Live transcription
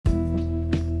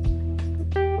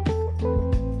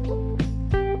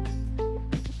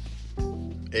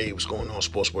Hey, what's going on,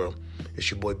 Sports World? It's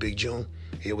your boy Big June,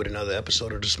 here with another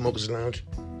episode of the Smokers Lounge,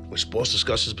 where sports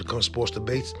discussions become sports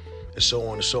debates, and so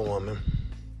on, man.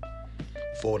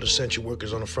 For all the essential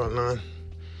workers on the front line,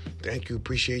 thank you,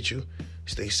 appreciate you.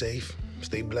 Stay safe,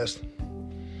 stay blessed.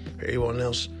 Everyone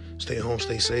else, stay home,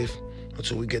 stay safe,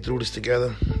 until we get through this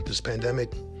together, this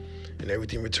pandemic, and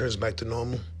everything returns back to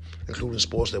normal, including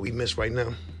sports that we miss right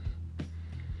now.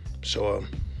 So,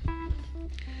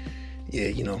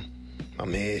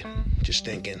 I'm here just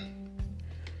thinking,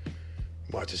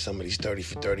 watching some of these 30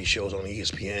 for 30 shows on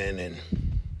ESPN, and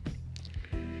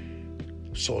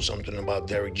saw something about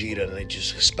Derek Jeter, and it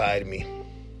just inspired me.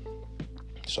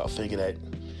 So I figured that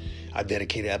I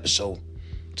dedicate an episode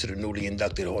to the newly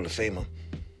inducted Hall of Famer,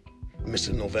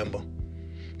 Mr.November,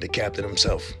 the captain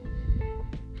himself.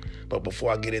 But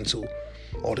before I get into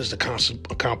all his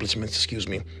accomplishments,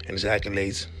 and his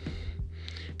accolades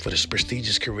for this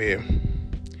prestigious career,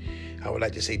 I would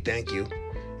like to say thank you,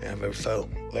 and I felt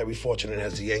very fortunate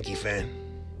as a Yankee fan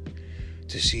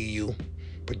to see you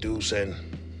produce and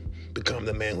become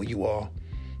the man who you are.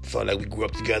 Felt like we grew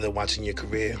up together watching your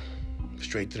career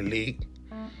straight to the league.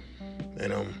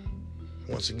 And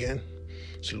once again,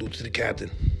 salute to the captain.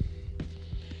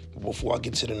 But before I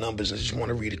get to the numbers, I just want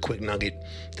to read a quick nugget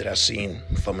that I seen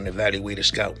from an evaluator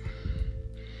scout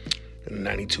in the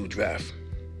 92 draft.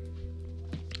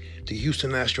 The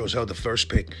Houston Astros held the first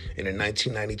pick in the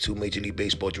 1992 Major League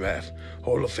Baseball draft.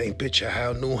 Hall of Fame pitcher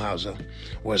Hal Newhouser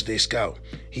was their scout.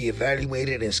 He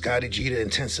evaluated and scouted Jeter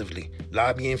intensively,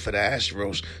 lobbying for the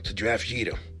Astros to draft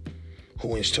Jeter,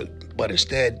 but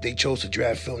instead they chose to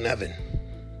draft Phil Nevin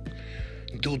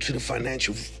due to the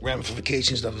financial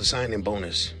ramifications of the signing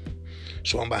bonus.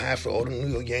 So on behalf of all the New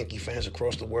York Yankee fans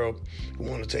across the world, we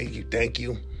want to thank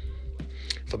you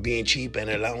for being cheap and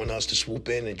allowing us to swoop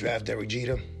in and draft Derek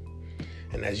Jeter.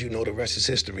 And as you know, the rest is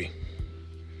history.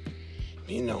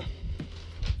 We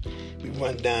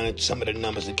run down some of the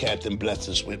numbers the captain blessed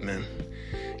us with, man.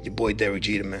 Your boy Derek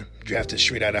Jeter, man, drafted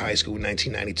straight out of high school in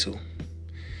 1992.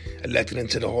 Elected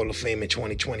into the Hall of Fame in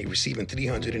 2020, receiving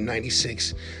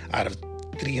 396 out of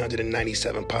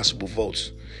 397 possible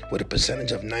votes, with a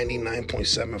percentage of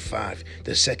 99.75,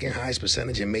 the second highest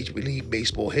percentage in Major League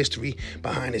Baseball history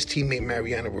behind his teammate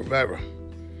Mariano Rivera.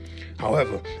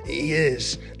 However, he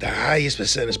is the highest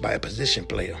percentage by a position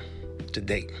player to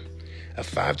date. A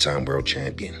five-time world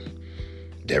champion,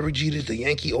 Derek Jeter is the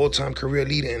Yankee all-time career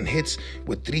leader in hits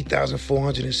with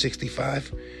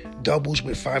 3,465, doubles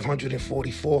with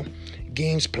 544,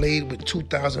 games played with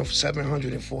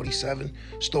 2,747,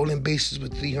 stolen bases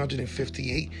with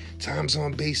 358, times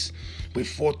on base with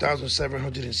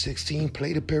 4,716,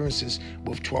 plate appearances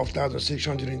with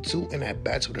 12,602, and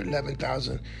at-bats with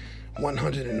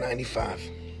 11,195.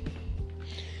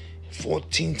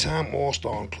 14-time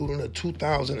All-Star, including a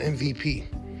 2000 MVP,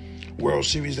 World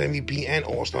Series MVP, and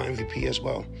All-Star MVP as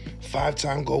well.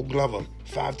 5-time Gold Glover,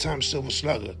 5-time Silver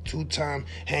Slugger, 2-time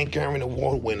Hank Aaron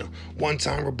Award winner,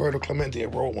 1-time Roberto Clemente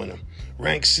Award winner.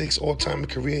 Ranked 6 all-time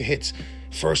career hits,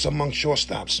 first among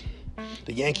shortstops.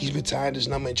 The Yankees retired his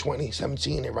number in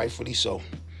 2017, and rightfully so.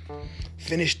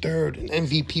 Finished third in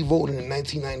MVP voting in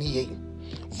 1998.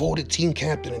 Voted team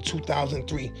captain in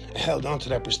 2003 and held on to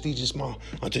that prestigious mark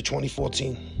until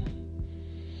 2014.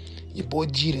 Your boy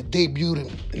Jeter debuted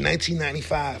in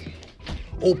 1995.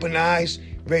 Open eyes,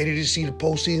 ready to see the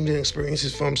postseason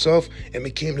experiences for himself, and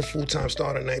became the full-time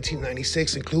starter in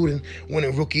 1996, including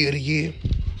winning Rookie of the Year,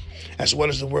 as well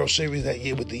as the World Series that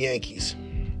year with the Yankees.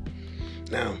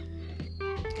 Now,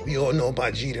 we all know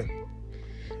about Jeter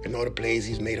and all the plays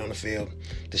he's made on the field.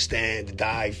 The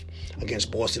dive against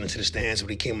Boston into the stands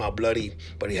where he came out bloody,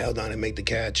 but he held on and made the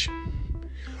catch.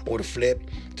 Or the flip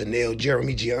to nail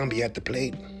Jeremy Giambi at the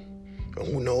plate. And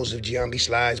who knows if Giambi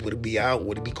slides, would it be out,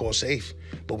 would it be called safe?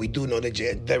 But we do know that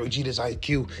Derek Jeter's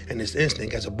IQ and his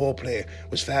instinct as a ball player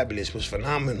was fabulous, was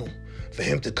phenomenal. For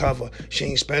him to cover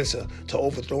Shane Spencer, to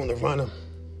overthrow the runner.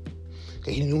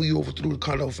 And he knew he overthrew the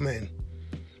cutoff man.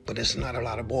 But there's not a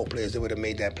lot of ball players that would have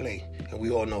made that play. And we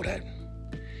all know that.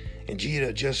 And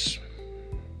Jeter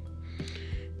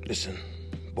listen,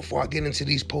 before I get into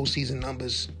these postseason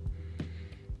numbers,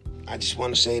 I just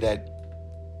want to say that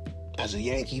as a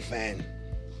Yankee fan,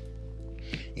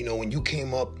 when you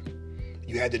came up,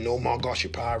 you had the Nomar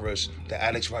Garciaparras, the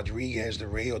Alex Rodriguez, the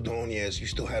Ray Ordonez, you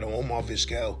still had Omar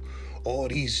Vizquel, all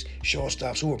these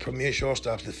shortstops who were premier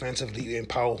shortstops defensively in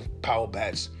power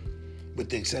bats, with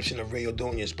the exception of Ray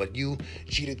Ordonez. But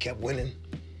Jeter kept winning.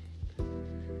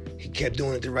 He kept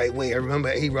doing it the right way. I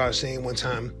remember A-Rod saying one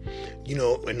time, in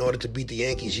order to beat the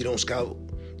Yankees, you don't scout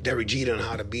Derek Jeter and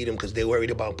how to beat him because they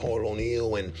worried about Paul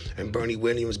O'Neill and Bernie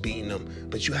Williams beating them.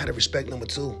 But you had to respect number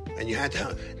two, and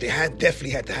definitely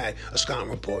had to have a scouting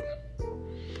report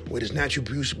with his natural,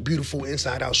 beautiful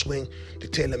inside-out swing, the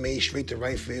tailor-made straight to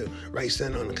right field, right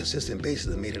center on a consistent basis,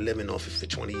 and made a living off it for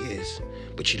 20 years.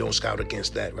 But you don't scout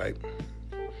against that, right?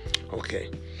 Okay.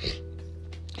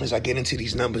 As I get into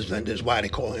these numbers, that's why they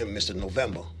call him Mr.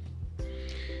 November.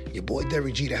 Your boy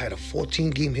Derek Jeter had a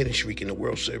 14-game hitting streak in the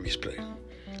World Series play.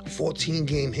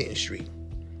 14-game hitting streak.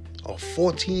 A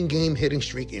 14-game hitting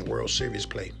streak in World Series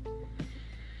play.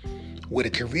 With a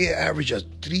career average of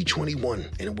 321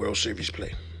 in the World Series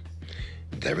play.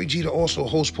 Derek Jeter also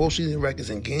holds postseason records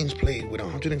in games played with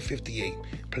 158,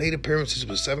 plate appearances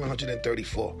with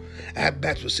 734,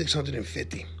 at-bats with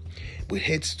 650, with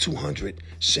hits 200,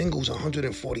 singles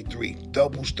 143,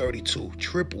 doubles 32,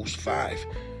 triples 5,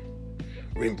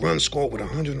 runs scored with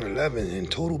 111, and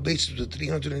total bases with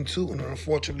 302, and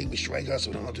unfortunately with strikeouts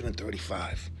with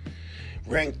 135.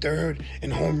 Ranked third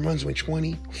in home runs with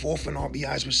 20, fourth in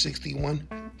RBIs with 61,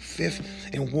 fifth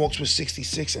in walks with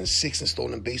 66, and sixth in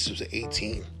stolen bases with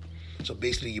 18. So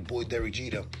basically, your boy Derek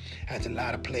Jeter had a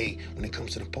lot of play when it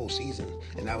comes to the postseason,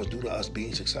 and that was due to us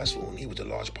being successful, and he was a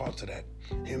large part to that.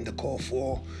 Him to call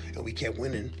for, and we kept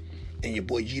winning, and your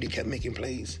boy Jeter kept making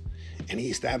plays, and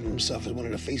he established himself as one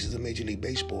of the faces of Major League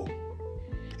Baseball.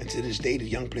 And to this day, the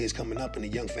young players coming up and the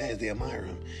young fans, they admire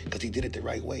him because he did it the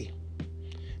right way.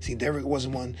 See, Derek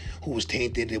wasn't one who was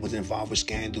tainted, that was involved with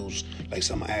scandals like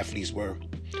some athletes were.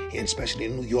 And especially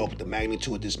in New York, the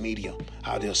magnitude of this media,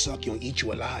 how they'll suck you and eat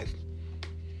you alive.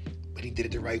 But he did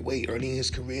it the right way. Early in his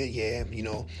career,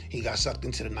 he got sucked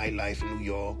into the nightlife in New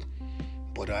York.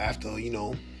 But after,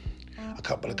 a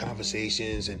couple of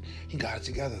conversations, and he got it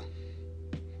together.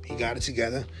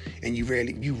 And you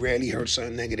rarely heard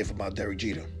something negative about Derek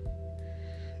Jeter.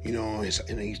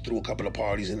 And he threw a couple of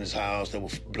parties in his house that were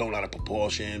blown out of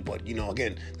proportion. But,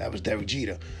 again, that was Derek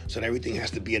Jeter. So everything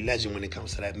has to be a legend when it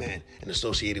comes to that man and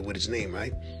associated with his name,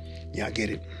 right? Yeah, I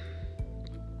get it.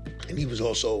 And he was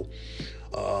also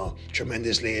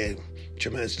tremendously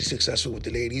successful with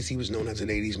the ladies. He was known as a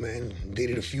ladies' man.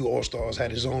 Dated a few All-Stars, had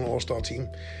his own All-Star team.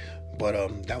 But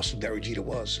that was who Derek Jeter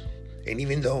was. And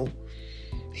even though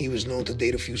he was known to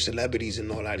date a few celebrities and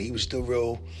all that, he was still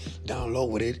real down low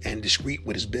with it and discreet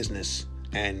with his business.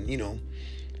 And,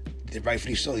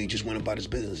 rightfully so, he just went about his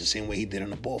business the same way he did on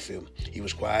the ball field. He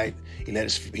was quiet. He let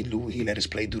his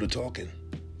play do the talking.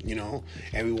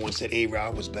 Everyone said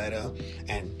A-Rod was better,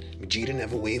 and Jeter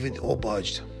never wavered or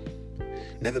budged.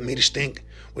 Never made a stink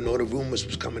when all the rumors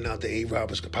was coming out that A-Rod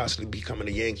was possibly becoming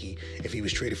a Yankee if he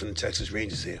was traded from the Texas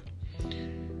Rangers here.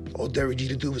 All Derek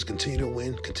Jeter do was continue to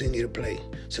win, continue to play,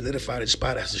 solidified his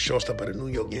spot as the shortstop of the New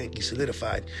York Yankees,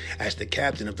 solidified as the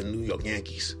captain of the New York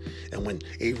Yankees. And when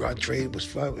A-Rod trade was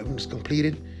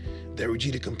completed, Derek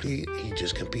Jeter he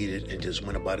just competed and just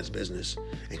went about his business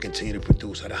and continued to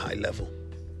produce at a high level.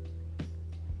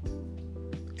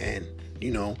 And,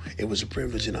 it was a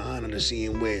privilege and an honor to see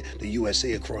him wear the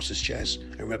USA across his chest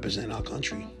and represent our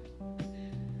country.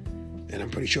 And I'm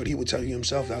pretty sure he would tell you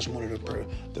himself that's one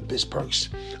of the best perks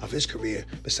of his career,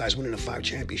 besides winning the 5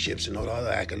 championships and all the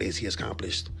other accolades he has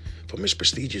accomplished from his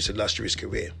prestigious, illustrious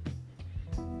career.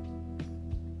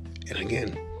 And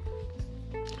again,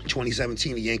 in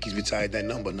 2017, the Yankees retired that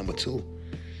number 2.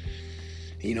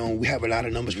 We have a lot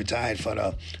of numbers retired for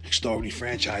the historic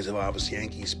franchise of ours,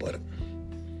 Yankees, but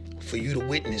for you to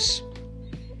witness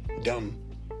them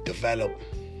develop,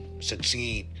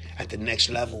 succeed at the next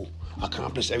level,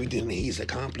 accomplish everything that he's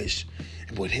accomplished.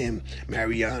 And with him,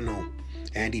 Mariano,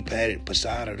 Andy Pettit,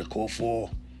 Posada, the core 4.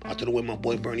 I threw in my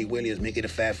boy Bernie Williams, make it a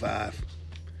Fat 5.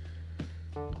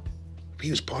 He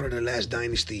was part of the last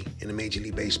dynasty in the Major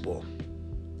League Baseball.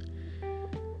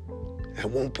 At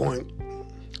one point,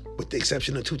 with the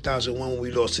exception of 2001 when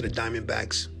we lost to the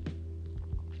Diamondbacks,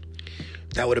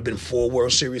 that would have been 4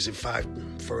 World Series in 5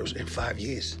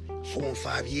 years. 4 and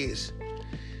 5 years.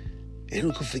 And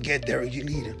who could forget Derek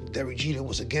Jeter? Derek Jeter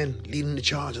was again leading the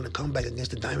charge on the comeback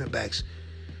against the Diamondbacks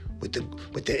with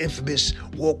the infamous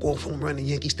walk-off home run in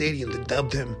Yankee Stadium that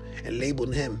dubbed him and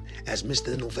labeled him as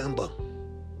Mr. November.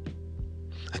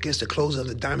 Against the close of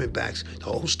the Diamondbacks, the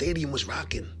whole stadium was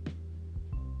rocking,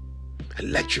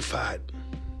 electrified.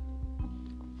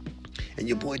 And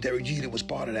your boy Derek Jeter was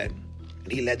part of that,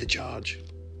 and he led the charge.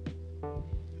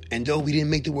 And though we didn't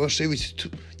make the World Series,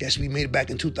 yes, we made it back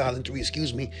in 2003,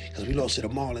 because we lost to the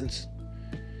Marlins.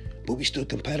 But we stood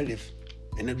competitive.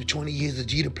 And of the 20 years that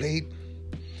Jeter played,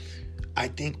 I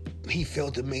think he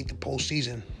failed to make the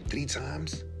postseason 3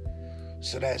 times.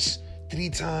 So that's 3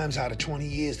 times out of 20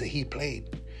 years that he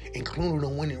played. including a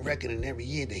winning record in every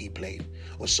year that he played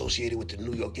or associated with the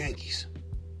New York Yankees.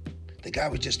 The guy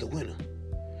was just a winner.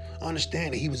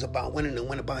 Understand that he was about winning and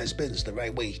went about his business the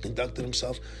right way. He conducted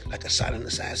himself like a silent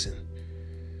assassin.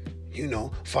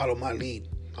 Follow my lead.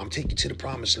 I'm taking you to the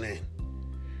promised land.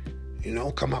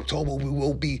 Come October, we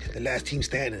will be the last team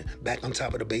standing back on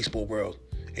top of the baseball world.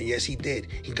 And yes, he did.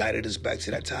 He guided us back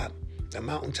to that top, the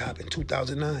mountaintop in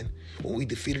 2009 when we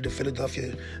defeated the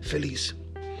Philadelphia Phillies.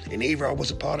 And A-Rod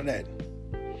was a part of that.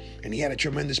 And he had a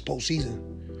tremendous postseason.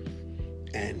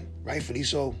 And rightfully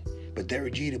so. But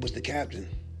Derek Jeter was the captain.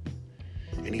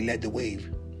 And he led the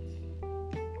wave.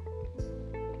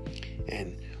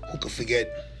 And who could forget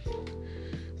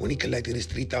when he collected his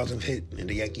 3,000th hit in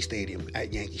the Yankee Stadium,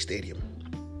 at Yankee Stadium,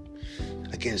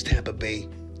 against Tampa Bay,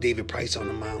 David Price on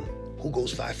the mound, who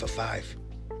goes 5 for 5,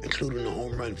 including a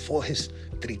home run for his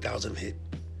 3,000th hit.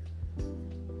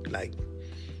 Like,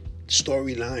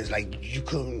 storylines, like, you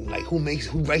couldn't, like, who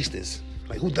writes this?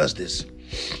 Like, who does this?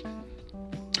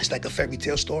 It's like a fairy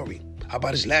tale story. How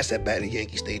about his last at-bat at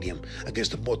Yankee Stadium against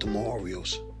the Baltimore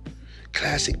Orioles?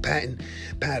 Classic pattern,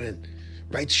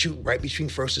 right between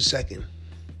first and second.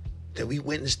 That we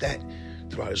witnessed that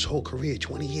throughout his whole career,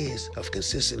 20 years of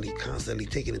constantly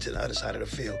taking it to the other side of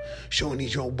the field, showing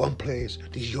these young bum players,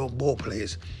 these young ball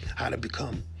players, how to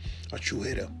become a true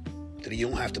hitter. That you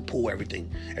don't have to pull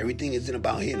everything. Everything isn't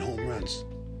about hitting home runs.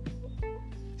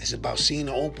 It's about seeing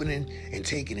the opening and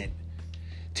taking it.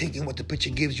 Taking what the pitcher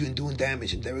gives you and doing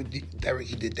damage. And Derek,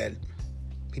 he did that.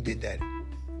 He did that.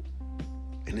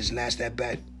 And his last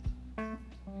at-bat,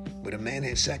 with a man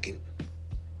at second,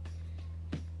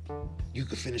 you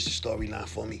could finish the storyline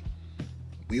for me.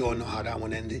 We all know how that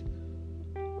one ended.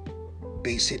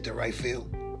 Base hit to right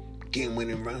field.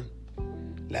 Game-winning run.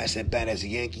 Last at-bat as a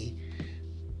Yankee.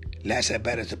 Last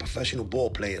at-bat as a professional ball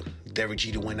player. Derek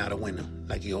Jeter went out a winner,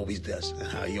 like he always does, and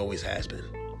how he always has been.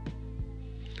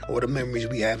 All the memories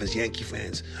we have as Yankee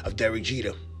fans of Derek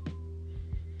Jeter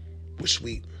were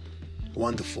sweet,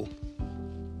 wonderful.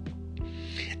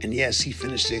 And yes, he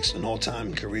finished 6th in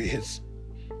all-time career hits.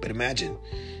 But imagine,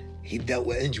 he dealt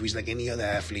with injuries like any other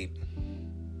athlete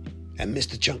and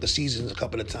missed a chunk of seasons a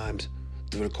couple of times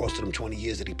through the course of them 20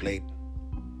 years that he played.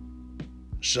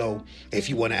 So if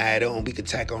you want to add on, we could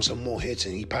tack on some more hits,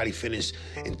 and he probably finished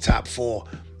in top 4,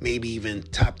 maybe even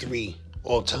top 3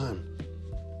 all time.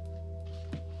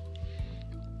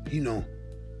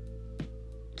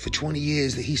 For 20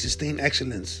 years that he sustained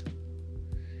excellence.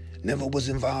 Never was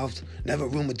involved, never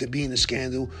rumored to be in a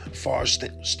scandal, far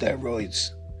steroids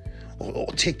or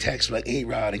Tic Tacs like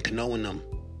A-Rod and canoeing them.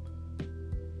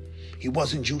 He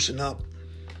wasn't juicing up.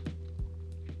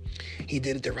 He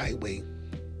did it the right way,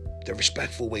 the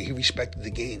respectful way. He respected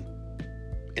the game,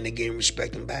 and the game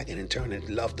respected him back, and in turn it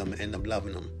loved him and ended up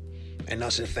loving him. And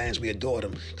us as fans, we adored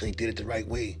him because he did it the right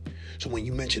way. So when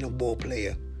you mention a ball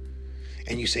player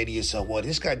and you say to yourself, well,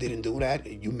 this guy didn't do that,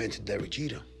 you mentioned Derek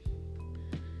Jeter.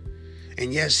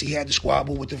 And yes, he had to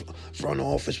squabble with the front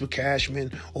office with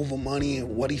Cashman over money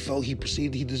and what he felt he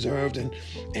perceived he deserved and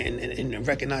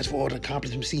recognized for all the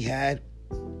accomplishments he had.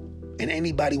 And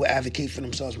anybody will advocate for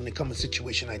themselves when they come in a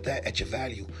situation like that at your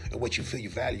value and what you feel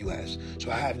your value as.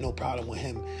 So I have no problem with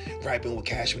him griping with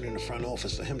Cashman in the front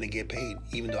office for him to get paid,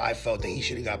 even though I felt that he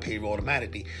should have got paid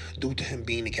automatically due to him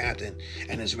being the captain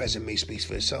and his resume speaks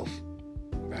for itself.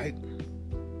 Right?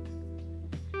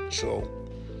 So,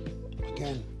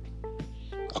 again,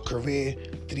 a career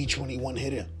 321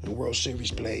 hitter in World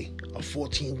Series play, a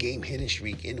 14-game hitting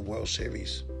streak in the World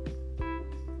Series.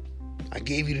 I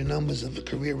gave you the numbers of the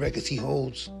career records he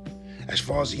holds as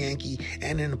far as the Yankee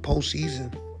and in the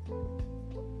postseason.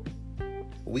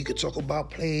 We could talk about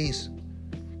plays.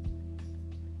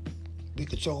 We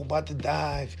could talk about the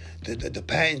dive, the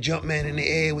patent jump man in the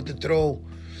air with the throw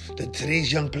that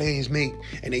today's young players make,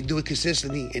 and they do it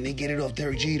consistently, and they get it off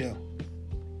Derek Jeter.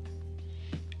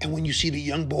 And when you see the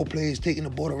young ball players taking the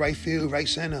ball to right field, right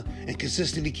center, and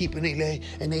consistently keeping their leg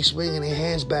and they swinging their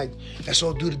hands back, that's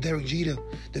all due to Derek Jeter.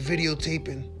 The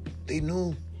videotaping, they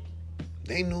knew.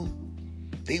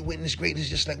 They witnessed greatness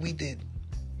just like we did.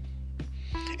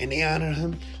 And they honored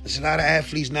him. There's a lot of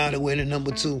athletes now that wear the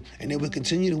number 2, and they will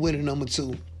continue to wear the number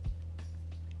 2.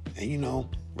 And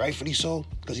rightfully so,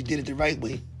 because he did it the right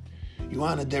way. You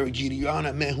honor Derek Jeter. You honor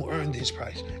a man who earned his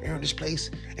price, earned his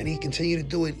place, and he continued to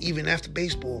do it even after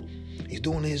baseball. He's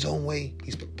doing it his own way.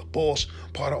 He's the boss,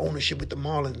 part of ownership with the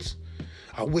Marlins.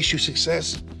 I wish you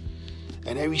success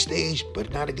at every stage,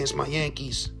 but not against my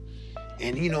Yankees.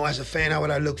 And, as a fan, how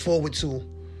would I look forward to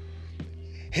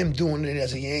him doing it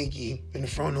as a Yankee in the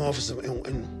front office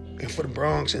and for the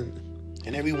Bronx and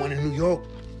everyone in New York?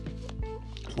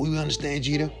 We understand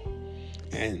Jeter.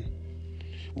 And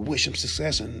we wish him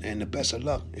success and the best of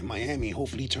luck in Miami.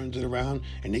 Hopefully he turns it around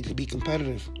and they could be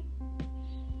competitive.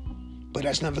 But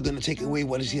that's never going to take away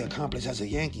what he accomplished as a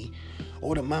Yankee.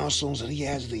 All the milestones that he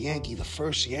has as a Yankee, the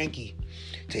first Yankee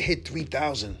to hit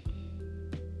 3,000.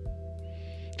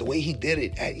 The way he did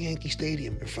it at Yankee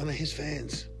Stadium in front of his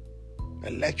fans.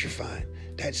 Electrifying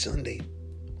that Sunday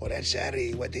or that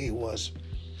Saturday, what day it was.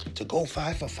 To go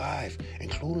 5 for 5,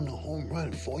 including a home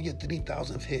run for your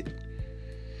 3,000th hit.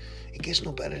 It gets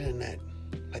no better than that.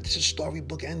 Like, this is a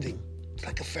storybook ending. It's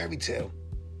like a fairy tale.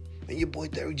 And your boy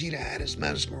Derek Jeter had us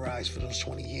mesmerized for those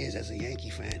 20 years as a Yankee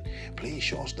fan, playing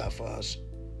shortstop for us.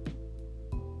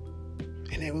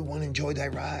 And everyone enjoyed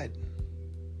that ride.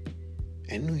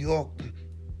 And New York,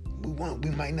 we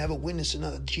might never witness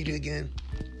another Jeter again.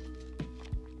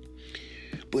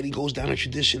 But he goes down in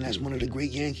tradition as one of the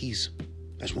great Yankees.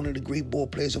 As one of the great ball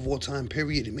players of all time,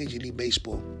 period, in Major League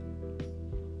Baseball.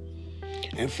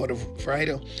 And for the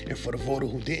writer and for the voter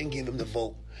who didn't give him the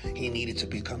vote, he needed to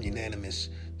become unanimous,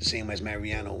 the same as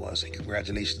Mariano was. And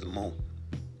congratulations to Mo.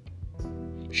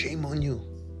 Shame on you.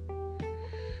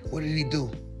 What did he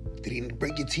do? Did he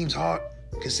break your team's heart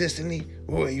consistently?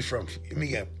 Where are you from?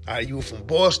 Either you were from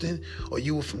Boston or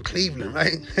you were from Cleveland,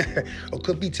 right? Or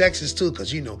could be Texas too,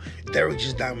 because, Derek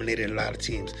just dominated a lot of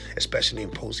teams, especially in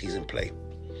postseason play.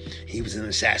 He was an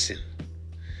assassin.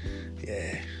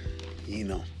 Yeah,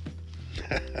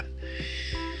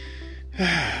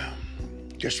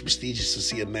 Just prestigious to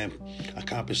see a man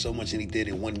accomplish so much and he did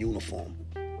in one uniform.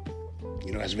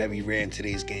 That's very rare in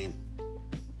today's game.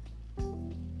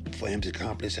 For him to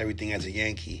accomplish everything as a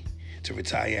Yankee, to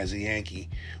retire as a Yankee,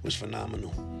 was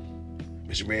phenomenal.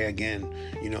 It's rare again,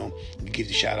 you give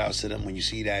the shout outs to them when you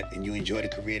see that and you enjoy the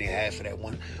career they had for that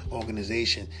one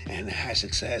organization and had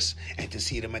success, and to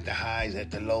see them at the highs, at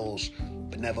the lows,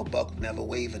 but never buck, never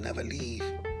waver, never leave.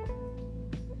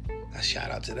 A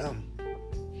shout out to them.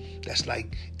 That's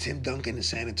like Tim Duncan in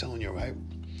San Antonio, right?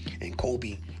 And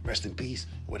Kobe, rest in peace,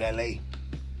 with LA.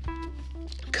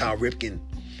 Cal Ripken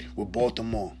with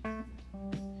Baltimore.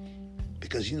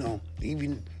 Because,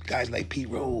 even guys like Pete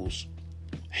Rose,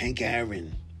 Hank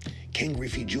Aaron, Ken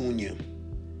Griffey Jr.,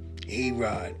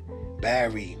 A-Rod,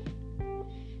 Barry,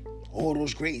 all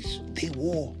those greats, they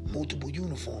wore multiple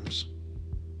uniforms.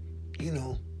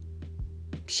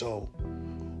 So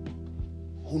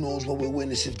who knows what we'll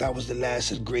witness if that was the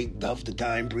last of the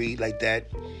dying breed like that.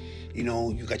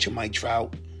 You got your Mike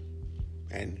Trout,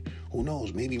 and who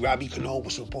knows, maybe Robbie Cano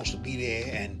was supposed to be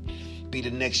there and be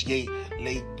the next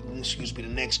the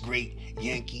next great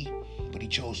Yankee. But he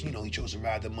chose to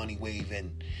ride the money wave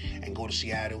and go to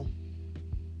Seattle.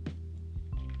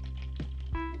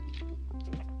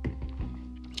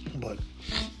 But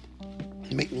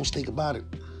make no mistake about it.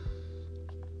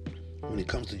 When it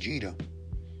comes to Jeter,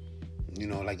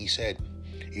 like he said,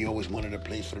 he always wanted to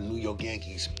play for the New York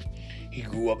Yankees. He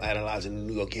grew up idolizing the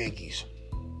New York Yankees.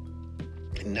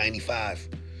 In 95,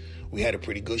 we had a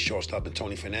pretty good shortstop in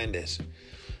Tony Fernandez.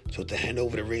 So to hand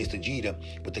over the reins to Jeter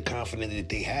with the confidence that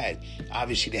they had,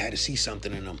 obviously they had to see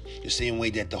something in them. The same way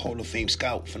that the Hall of Fame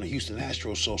scout from the Houston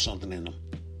Astros saw something in them.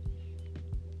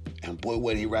 And boy,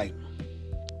 was he right.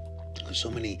 There's so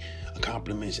many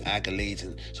compliments, accolades,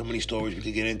 and so many stories we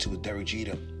could get into with Derek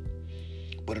Jeter.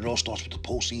 But it all starts with the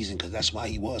postseason, because that's why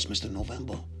he was Mr.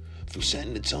 November. From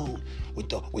setting the tone with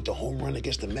the home run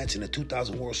against the Mets in the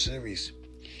 2000 World Series.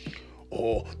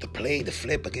 Or the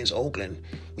flip against Oakland.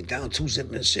 We're down 2-0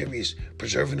 in the series,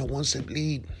 preserving a 1-0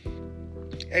 lead.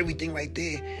 Everything right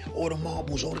there. All the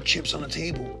marbles, all the chips on the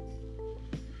table.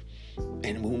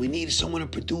 And when we needed someone to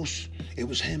produce, it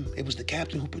was him. It was the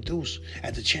captain who produced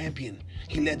as the champion.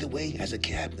 He led the way as a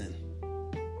captain.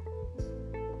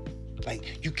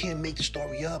 Like, you can't make the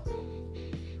story up.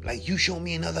 Like, you show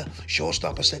me another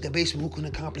shortstop or second baseman who can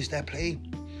accomplish that play.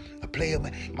 A player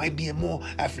might be more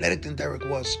athletic than Derek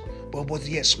was, but was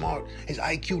he as smart? His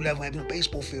IQ level on the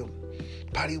baseball field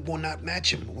probably will not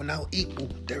match him, will not equal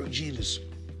Derek Jeter's.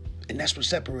 And that's what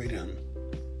separated him.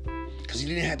 Because he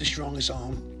didn't have the strongest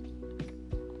arm,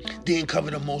 didn't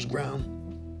cover the most ground,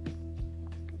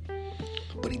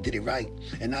 but he did it right.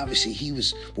 And obviously he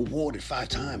was rewarded 5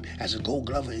 times as a Gold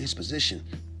Glover in his position.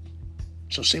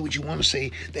 So say what you want to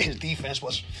say, that his defense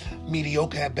was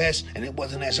mediocre at best, and it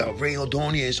wasn't as Ray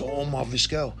Ordonez or Omar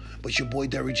Vizquel. But your boy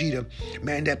Derek Jeter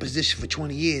manned that position for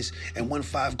 20 years and won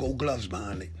 5 Gold Gloves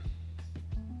behind it.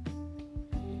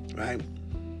 Right?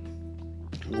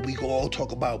 We can all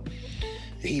talk about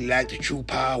he lacked the true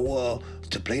power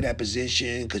to play that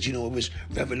position because, it was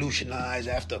revolutionized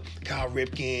after Cal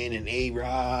Ripken and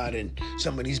A-Rod and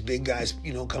some of these big guys,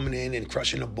 coming in and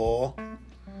crushing the ball.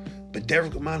 But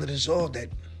Derek reminded us all that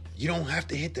You don't have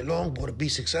to hit the long ball to be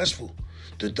successful.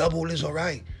 The double is all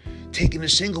right. Taking a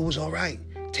single was all right.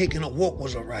 Taking a walk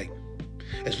was all right.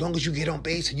 As long as you get on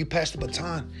base and you pass the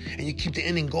baton and you keep the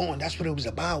inning going, that's what it was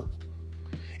about.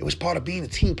 It was part of being a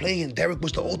team player, and Derek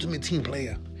was the ultimate team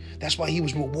player. That's why he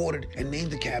was rewarded and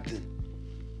named the captain.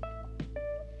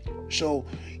 So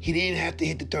he didn't have to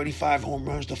hit the 35 home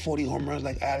runs, the 40 home runs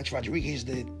like Alex Rodriguez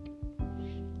did.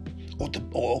 Or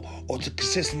to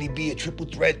consistently be a triple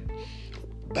threat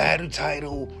battle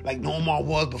title like Nomar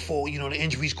was before, the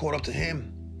injuries caught up to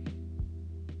him.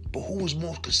 But who was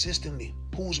most consistent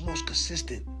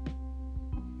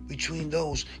between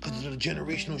those? Because of the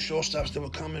generational shortstops that were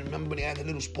coming. Remember, they had the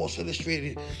little Sports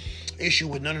Illustrated issue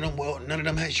with none of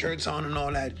them had shirts on and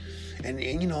all that. And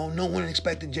no one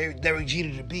expected Derek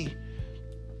Jeter to be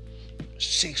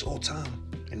 6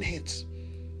 all-time in hits,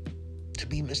 to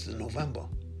be Mr. November.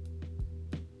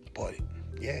 But,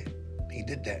 yeah, he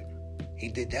did that. He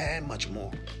did that and much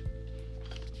more.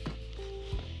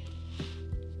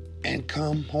 And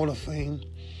come Hall of Fame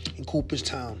in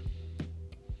Cooperstown.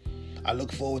 I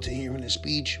look forward to hearing his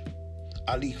speech.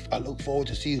 I look forward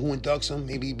to see who inducts him.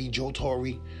 Maybe it be Joe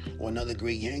Torre or another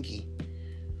great Yankee.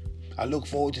 I look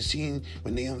forward to seeing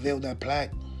when they unveil that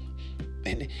plaque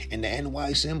and the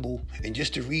NY symbol and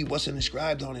just to read what's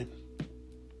inscribed on it.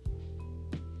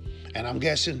 And I'm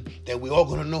guessing that we're all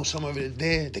going to know some of it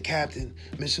there. The captain,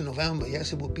 Mr. November.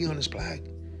 Yes, it will be on his plaque.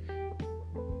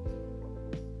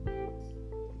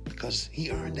 Because he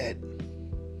earned that.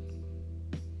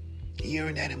 He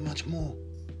earned that and much more.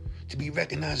 To be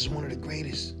recognized as one of the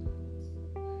greatest.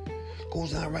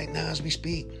 Goes on right now as we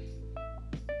speak.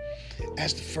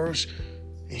 As the first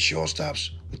in shortstops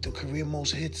with the career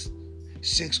most hits.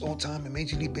 6 all-time in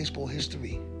Major League Baseball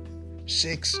history.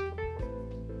 6.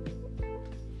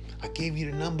 I gave you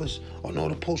the numbers on all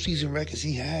the postseason records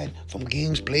he had, from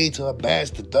games played to at-bats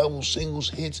to doubles,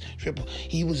 singles, hits, triple.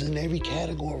 He was in every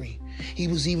category. He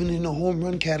was even in the home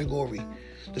run category,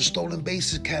 the stolen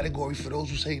bases category for those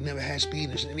who say he never had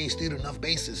speed and he ain't steal enough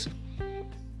bases.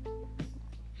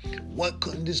 What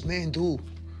couldn't this man do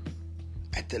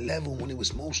at the level when it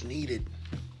was most needed?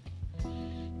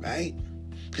 Right?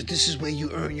 Because this is where you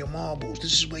earn your marbles.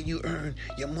 This is where you earn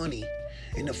your money.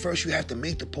 And the first, you have to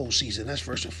make the postseason. That's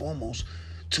first and foremost.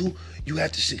 2, you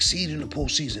have to succeed in the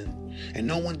postseason. And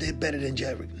no one did better than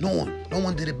Derek. No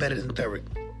one did it better than Derek.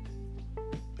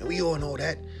 And we all know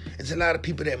that. There's a lot of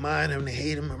people that mind him, they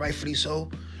hate him, and rightfully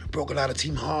so. Broke a lot of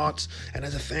team hearts. And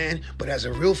as a fan, but as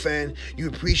a real fan, you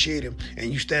appreciate him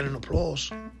and you stand in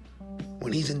applause.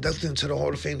 When he's inducted into the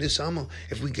Hall of Fame this summer,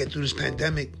 if we get through this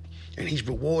pandemic, and he's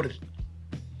rewarded.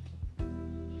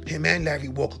 Him and Larry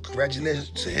Walker, congratulations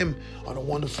to him on a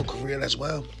wonderful career as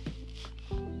well.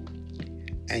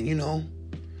 And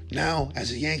now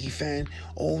as a Yankee fan,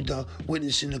 older,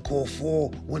 witnessing the Core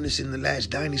 4, witnessing the last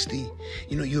dynasty,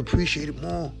 you appreciate it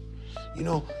more.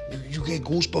 You get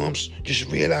goosebumps just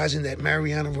realizing that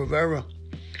Mariano Rivera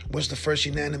was the first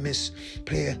unanimous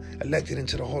player elected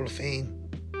into the Hall of Fame.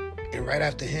 And right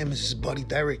after him is his buddy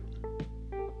Derek.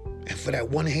 And for that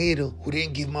one hater who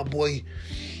didn't give my boy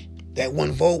that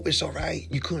one vote, it's all right.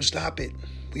 You couldn't stop it.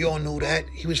 We all knew that.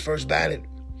 He was first ballot.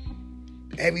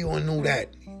 Everyone knew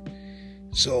that.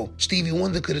 So Stevie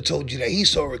Wonder could have told you that he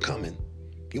saw it coming.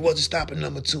 He wasn't stopping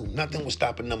number 2. Nothing was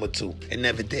stopping number 2. It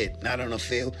never did. Not on the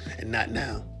field and not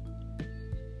now.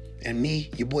 And me,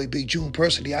 your boy Big June,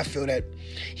 personally, I feel that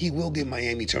he will get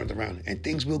Miami turned around. And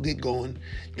things will get going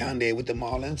down there with the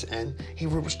Marlins. And he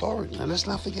will restore it. Now, let's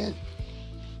not forget.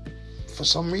 For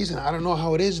some reason, I don't know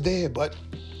how it is there, but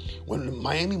when the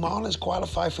Miami Marlins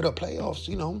qualified for the playoffs,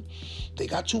 they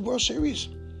got 2 World Series,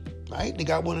 right? They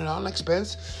got one at our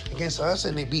expense against us,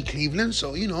 and they beat Cleveland.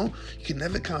 So, you can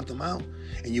never count them out.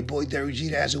 And your boy Derek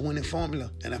Jeter has a winning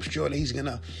formula, and I'm sure that he's going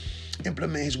to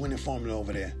implement his winning formula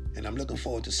over there. And I'm looking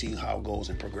forward to seeing how it goes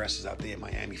and progresses out there in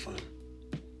Miami for him.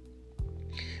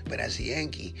 But as a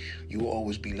Yankee, you will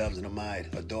always be loved and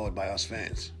adored by us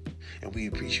fans. And we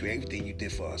appreciate everything you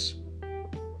did for us.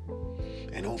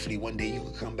 And hopefully one day you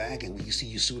can come back and we can see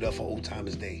you suit up for Old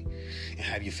Timers Day and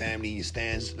have your family in your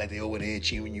stands like they over there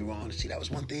cheering you on. See, that was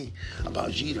one thing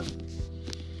about Jeter.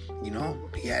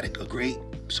 He had a great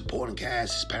supporting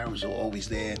cast. His parents were always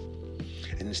there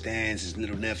in the stands, his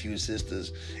little nephew and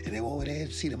sisters. And they were over there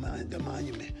to see the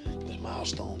monument, the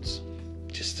milestones,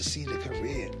 just to see the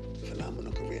career,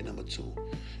 phenomenal career, number 2.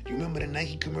 You remember the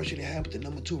Nike commercial they had with the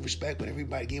number 2 respect when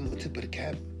everybody gave him a tip of the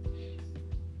cap?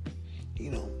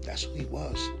 That's who he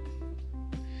was.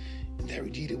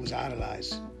 Derek Jeter was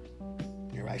idolized.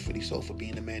 And rightfully so, for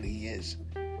being the man that he is.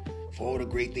 For all the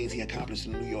great things he accomplished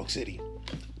in New York City.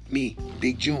 Me,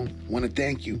 Big June, want to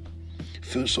thank you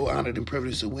feel so honored and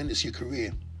privileged to witness your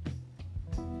career.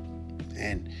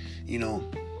 And,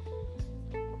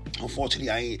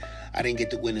 unfortunately, I didn't get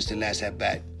to witness the last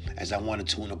at-bat as I wanted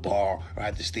to in a bar or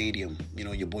at the stadium.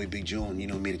 Your boy Big June,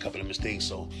 made a couple of mistakes.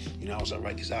 So, I was on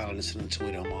right this island listening to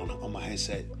it on my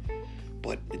headset.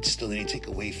 But it still didn't take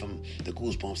away from the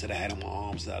goosebumps that I had on my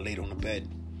arms that I laid on the bed.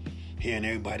 Hearing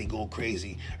everybody go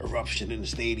crazy, eruption in the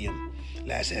stadium.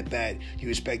 Last at bat, you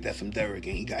expect that from Derek,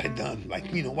 and he got it done. Like,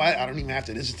 why? I don't even have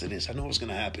to listen to this. I know what's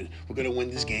going to happen. We're going to win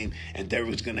this game, and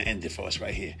Derek's going to end it for us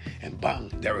right here. And bang,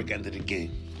 Derek ended the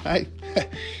game. Right?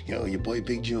 Yo, your boy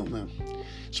Big June, man.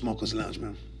 Smokers Lounge,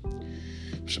 man.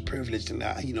 It's a privilege to,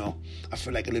 I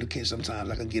feel like a little kid sometimes.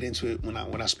 I can get into it when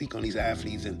I speak on these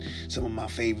athletes and some of my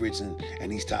favorites and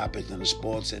these topics and the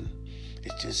sports, and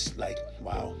it's just like,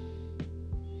 wow.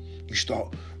 You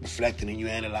start reflecting and you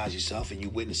analyze yourself and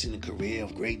you're witnessing the career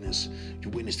of greatness. You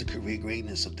witness the career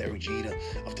greatness of Derek Jeter,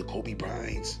 of the Kobe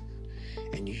Bryants.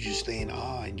 And you just stay in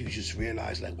awe and you just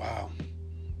realize like, wow,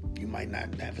 you might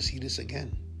not never see this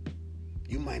again.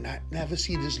 You might not never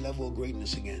see this level of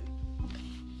greatness again.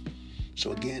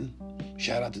 So again,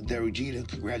 shout out to Derek Jeter.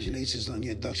 Congratulations on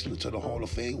your induction into the Hall of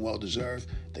Fame. Well deserved.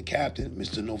 The captain,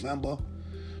 Mr. November.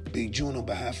 Big June on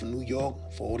behalf of New York,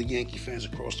 for all the Yankee fans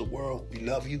across the world, we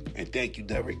love you and thank you,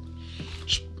 Derek.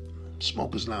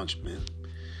 Smokers Lounge, man.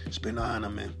 It's been an honor,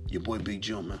 man. Your boy Big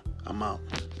June, man. I'm out.